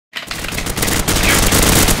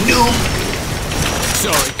noob.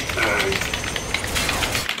 Sorry.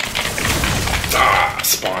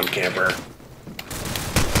 Spawn camper.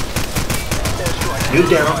 Noob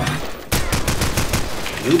down.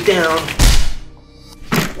 Noob down.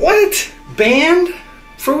 What? Banned?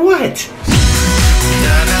 For what?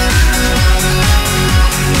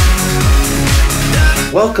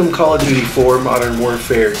 Welcome Call of Duty 4 Modern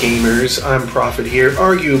Warfare gamers. I'm Prophet here,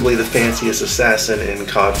 arguably the fanciest assassin in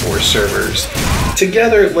COD 4 servers.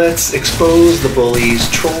 Together, let's expose the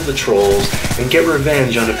bullies, troll the trolls, and get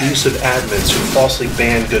revenge on abusive admins who falsely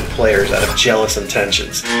ban good players out of jealous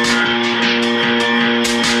intentions.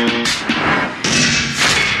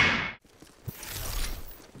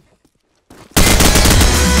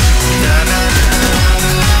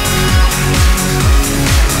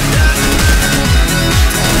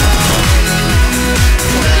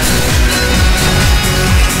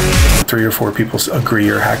 3 or 4 people agree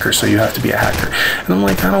you're a hacker, so you have to be a hacker. And I'm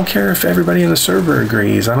like, I don't care if everybody in the server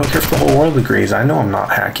agrees. I don't care if the whole world agrees. I know I'm not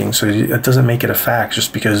hacking, so it doesn't make it a fact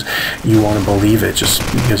just because you want to believe it, just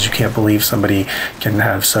because you can't believe somebody can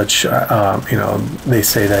have such, you know, they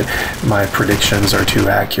say that my predictions are too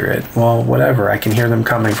accurate. Well, whatever. I can hear them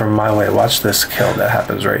coming from a mile away. Watch this kill that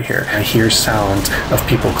happens right here. I hear sounds of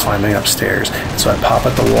people climbing upstairs. So I pop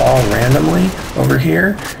at the wall randomly over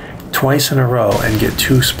here, twice in a row, and get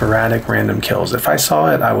 2 sporadic random kills. If I saw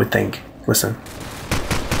it, I would think, listen,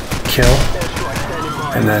 kill,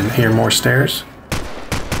 and then hear more stairs,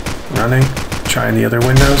 running, trying the other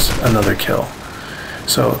windows, another kill.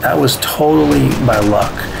 So that was totally by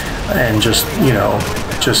luck, and just, you know,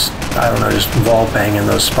 just, I don't know, just wall banging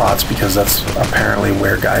those spots because that's apparently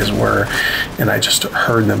where guys were, and I just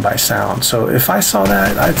heard them by sound. So if I saw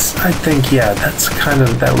that, I'd think, yeah, that's kind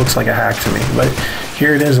of, that looks like a hack to me. But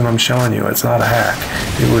here it is, and I'm showing you, it's not a hack.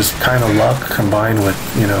 It was kind of luck combined with,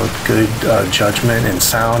 you know, good judgment and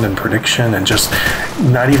sound and prediction, and just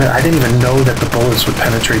not even, I didn't even know that the bullets would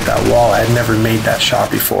penetrate that wall. I had never made that shot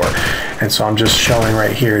before. And so I'm just showing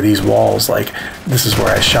right here, these walls, like, this is where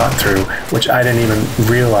I shot through, which I didn't even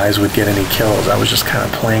realize would get any kills. I was just kind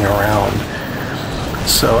of playing around.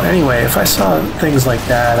 So anyway, if I saw things like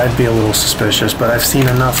that, I'd be a little suspicious, but I've seen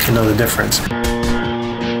enough to know the difference.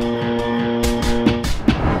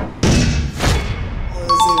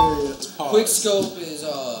 Quick scope is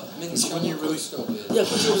mini scope. When you really scope is. Yeah,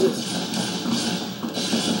 quick scope is.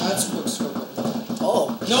 That's quick scope up there.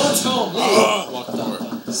 Oh. No one's home. Lock the door.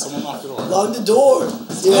 Someone lock the door. Lock the door.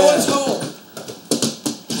 Yeah. No one's home.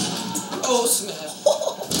 Oh snap!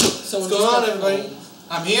 What's going on, everybody?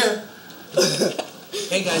 I'm here.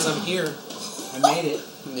 Hey guys, I'm here. I made it.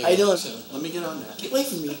 How you doing? Let me get on that. Get away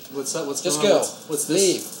from me. What's up? What's Just going on? go. What's this?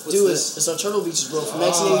 Leave. What's Dude, this? it's our Turtle Beaches, bro, from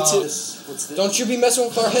 1982. What's this? Don't you be messing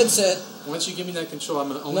with our headset. Once you give me that control, I'm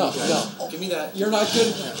gonna own No, you guys. no. Give me that. You're not good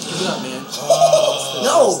enough. Give it up, man.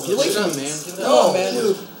 No, get away Give it from up, me. man. Give it Come up. on, man.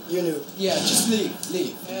 Noob. You're new. Yeah, just leave.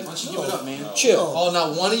 Leave. Why don't you give it up, man? Chill. Oh,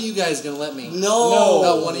 not one of you guys gonna let me. No.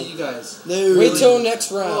 Not one of you guys. No. Wait till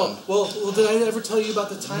next round. Well, did I ever tell you about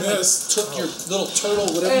the time I took your little turtle,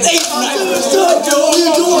 whatever? Hey, stop! What are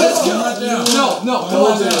you doing? No, come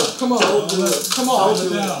on now. Come on. Don't do it. Come on. Don't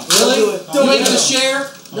do it. Really? Don't You do ain't gonna it.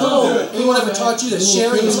 share? No. Anyone ever taught you that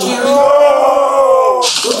sharing is caring?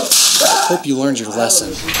 Hope you learned your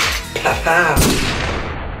lesson.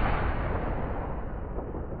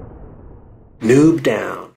 Noob down.